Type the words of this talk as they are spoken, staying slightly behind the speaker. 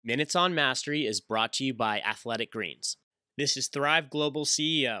Minutes on Mastery is brought to you by Athletic Greens. This is Thrive Global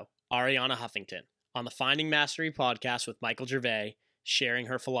CEO, Ariana Huffington, on the Finding Mastery podcast with Michael Gervais, sharing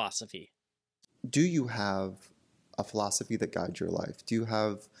her philosophy. Do you have a philosophy that guides your life? Do you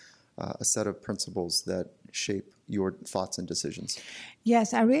have a set of principles that shape your thoughts and decisions?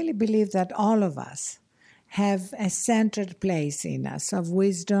 Yes, I really believe that all of us have a centered place in us of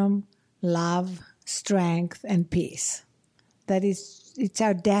wisdom, love, strength, and peace. That is, it's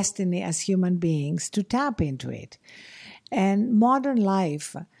our destiny as human beings to tap into it. And modern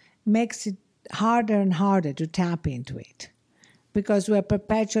life makes it harder and harder to tap into it because we're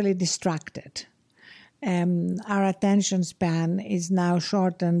perpetually distracted. Our attention span is now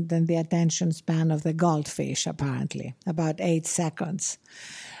shortened than the attention span of the goldfish, apparently, about 8 seconds.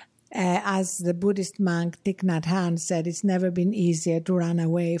 As the Buddhist monk Thich Nhat Hanh said, it's never been easier to run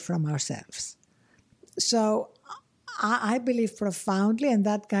away from ourselves. So I believe profoundly, and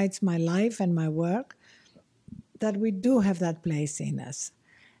that guides my life and my work, that we do have that place in us.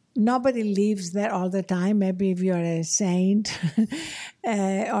 Nobody lives there all the time. Maybe if you're a saint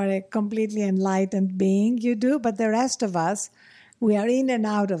or a completely enlightened being, you do. But the rest of us, we are in and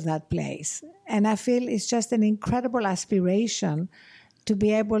out of that place. And I feel it's just an incredible aspiration to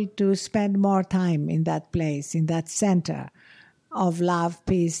be able to spend more time in that place, in that center of love,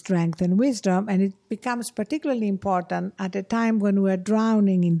 peace, strength, and wisdom. And it becomes particularly important at a time when we're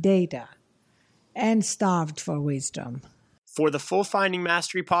drowning in data and starved for wisdom. For the full Finding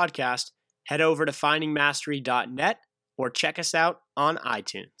Mastery podcast, head over to findingmastery.net or check us out on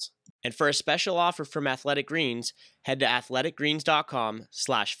iTunes. And for a special offer from Athletic Greens, head to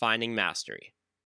athleticgreens.com/findingmastery.